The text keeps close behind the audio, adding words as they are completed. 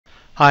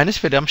Hi, in this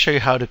video I'm going to show you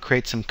how to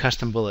create some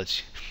custom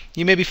bullets.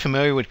 You may be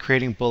familiar with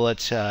creating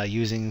bullets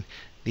using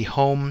the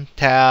Home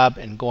tab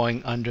and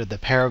going under the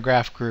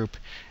paragraph group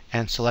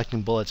and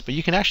selecting bullets, but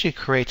you can actually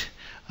create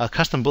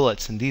custom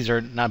bullets, and these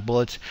are not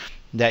bullets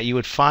that you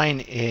would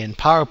find in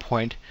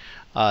PowerPoint,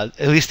 at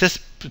least this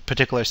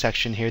particular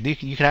section here.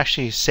 You can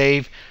actually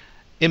save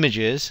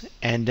images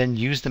and then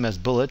use them as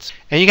bullets,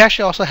 and you can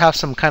actually also have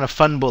some kind of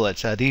fun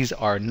bullets. These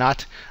are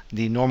not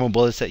the normal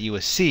bullets that you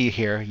would see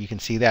here, you can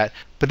see that,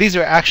 but these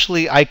are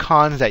actually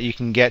icons that you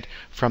can get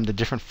from the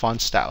different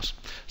font styles.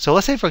 So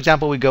let's say, for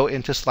example, we go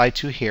into slide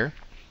 2 here,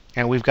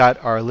 and we've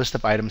got our list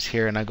of items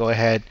here, and I go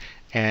ahead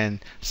and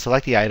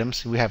select the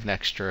items. We have an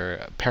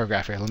extra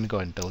paragraph here. Let me go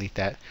ahead and delete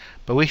that,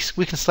 but we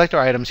can select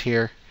our items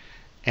here,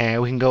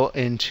 and we can go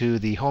into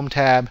the Home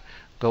tab,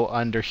 go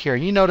under here.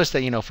 You notice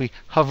that, if we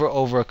hover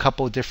over a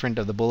couple different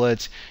of the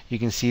bullets, you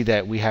can see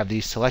that we have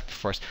these selected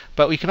for us.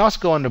 But we can also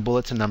go under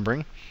bullets and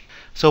numbering.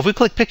 So if we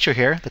click picture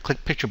here, the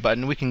click picture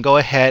button, we can go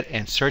ahead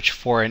and search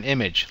for an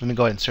image. Let me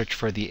go ahead and search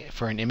for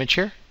an image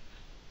here.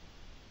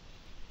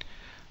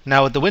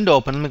 Now with the window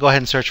open, let me go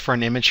ahead and search for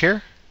an image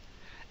here.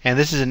 And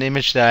this is an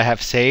image that I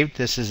have saved.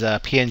 This is a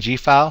PNG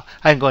file.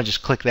 I can go and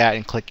just click that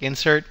and click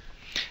insert.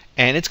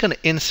 And it's going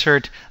to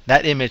insert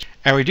that image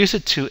and reduce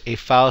it to a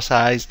file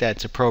size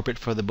that's appropriate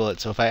for the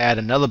bullet. So if I add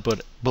another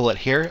bullet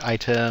here,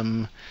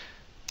 item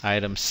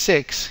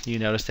 6, you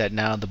notice that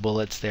now the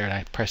bullet's there, and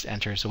I press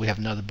enter, so we have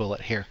another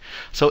bullet here.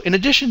 So in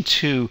addition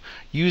to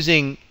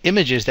using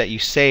images that you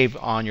save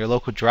on your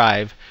local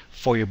drive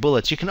for your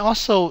bullets, you can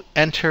also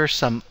enter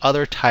some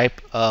other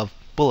type of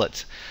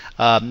bullets,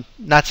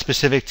 not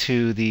specific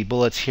to the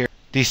bullets here.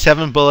 These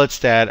 7 bullets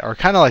that are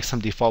kind of like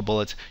some default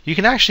bullets, you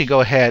can actually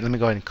go ahead, let me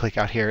go ahead and click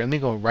out here, let me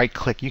go right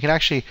click. You can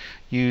actually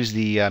use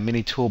the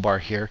mini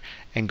toolbar here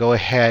and go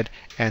ahead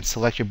and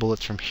select your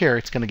bullets from here.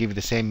 It's going to give you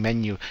the same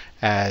menu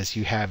as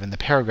you have in the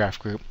paragraph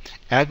group.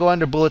 And I go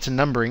under bullets and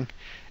numbering,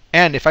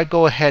 and if I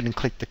go ahead and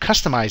click the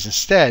customize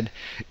instead,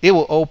 it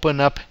will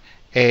open up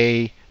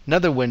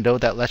another window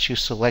that lets you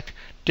select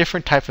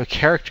different types of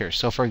characters.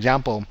 So for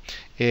example,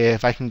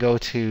 if I can go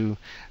to,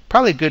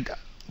 probably good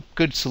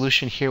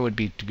solution here would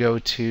be to go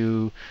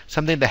to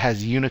something that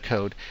has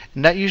Unicode,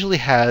 and that usually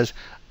has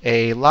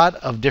a lot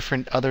of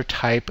different other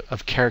type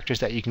of characters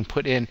that you can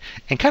put in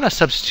and kind of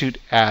substitute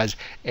as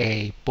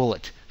a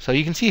bullet. So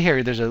you can see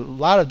here there's a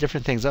lot of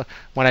different things.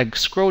 When I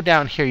scroll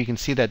down here, you can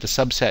see that the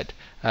subset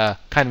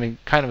kind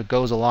of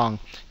goes along.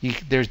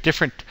 There's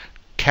different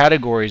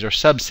categories or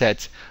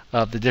subsets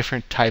of the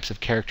different types of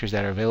characters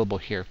that are available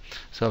here.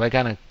 So if I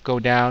kind of go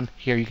down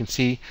here, you can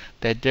see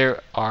that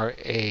there are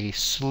a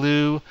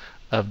slew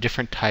of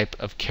different type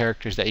of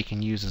characters that you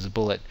can use as a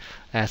bullet.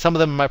 And some of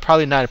them are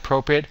probably not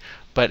appropriate,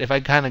 but if I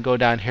kind of go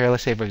down here,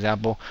 let's say for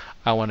example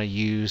I want to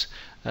use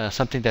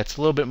something that's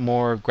a little bit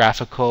more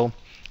graphical.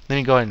 Let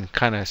me go ahead and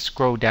kind of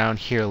scroll down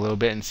here a little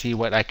bit and see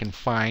what I can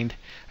find.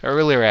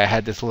 Earlier I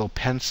had this little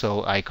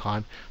pencil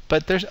icon,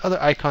 but there's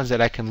other icons that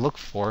I can look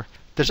for.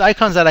 There's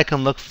icons that I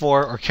can look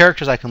for, or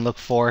characters I can look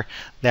for,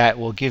 that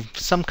will give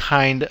some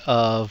kind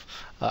of,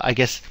 I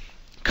guess,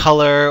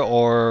 color,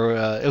 or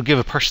it'll give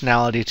a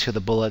personality to the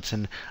bullets,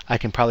 and I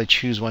can probably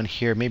choose one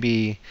here,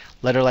 maybe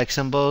letter-like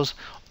symbols,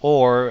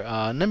 or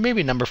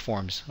maybe number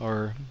forms,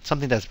 or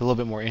something that's a little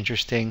bit more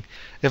interesting.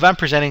 If I'm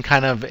presenting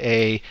kind of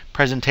a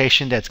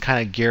presentation that's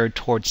kind of geared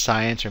towards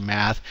science or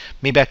math,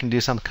 maybe I can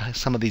do some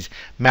of these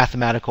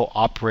mathematical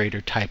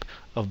operator type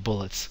of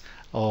bullets.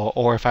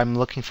 Or if I'm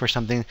looking for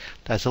something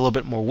that's a little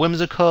bit more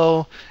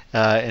whimsical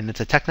and it's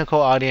a technical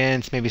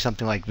audience, maybe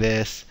something like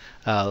this,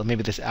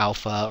 maybe this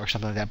alpha or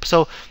something like that.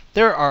 So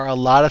there are a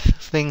lot of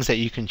things that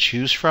you can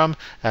choose from.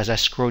 As I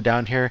scroll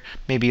down here,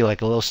 maybe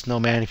like a little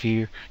snowman if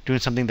you're doing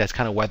something that's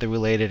kind of weather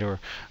related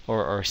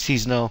or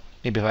seasonal.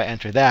 Maybe if I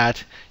enter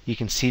that, you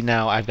can see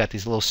now I've got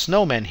these little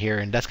snowmen here,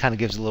 and that kind of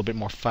gives a little bit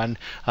more fun.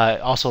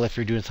 Also, if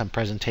you're doing some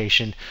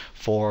presentation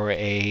for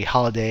a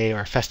holiday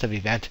or a festive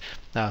event,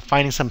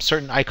 finding some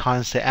certain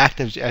icons to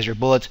act as your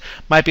bullets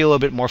might be a little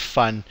bit more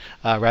fun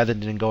rather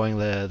than going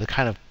the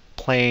kind of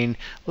plain,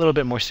 a little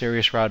bit more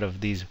serious route of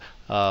these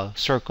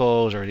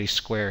circles or these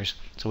squares.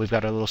 So we've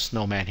got our little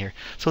snowman here.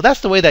 So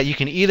that's the way that you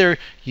can either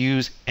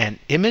use an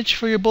image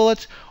for your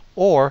bullets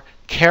or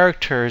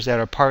characters that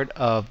are part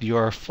of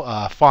your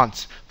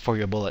fonts for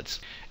your bullets.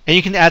 And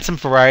you can add some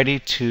variety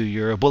to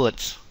your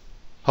bullets.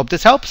 Hope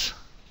this helps.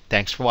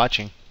 Thanks for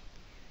watching.